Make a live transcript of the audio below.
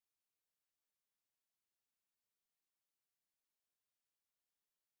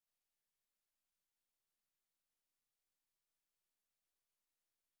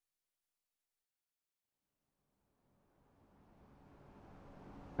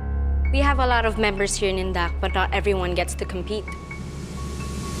We have a lot of members here in Indak, but not everyone gets to compete.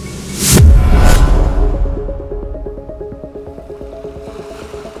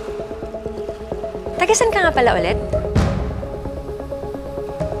 Taga-san ka nga pala ulit?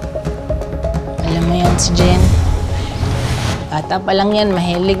 Alam mo yan si Jen. Bata pa lang yan,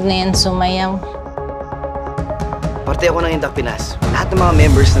 mahilig na yan sumayaw. Parte ako ng Indak Pinas. Lahat ng mga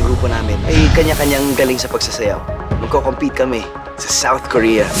members ng grupo namin ay kanya-kanyang galing sa pagsasayaw. Magko-compete kami sa South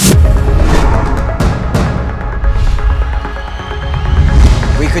Korea.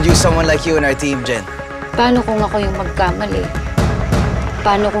 We could use someone like you in our team, Jen. Paano kung ako yung magkamali?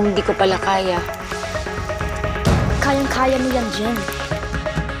 Paano kung hindi ko pala kaya? Kayang-kaya mo yan, Jen.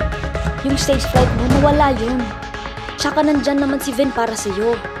 Yung stage fright mo, nawala yun. Tsaka nandyan naman si Vin para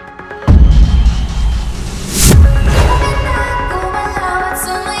sa'yo.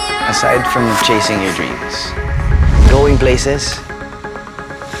 Aside from chasing your dreams, going places,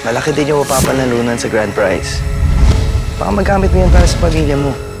 malaki din yung mapapanalunan sa grand prize. Baka magamit mo yan para sa pamilya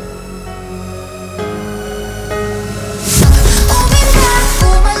mo.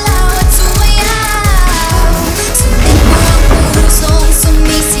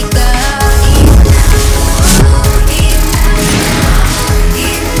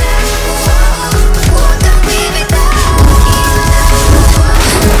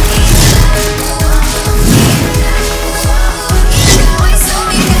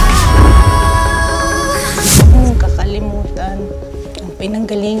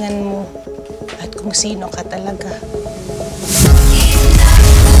 Pinanggalingan mo at kung sino ka talaga.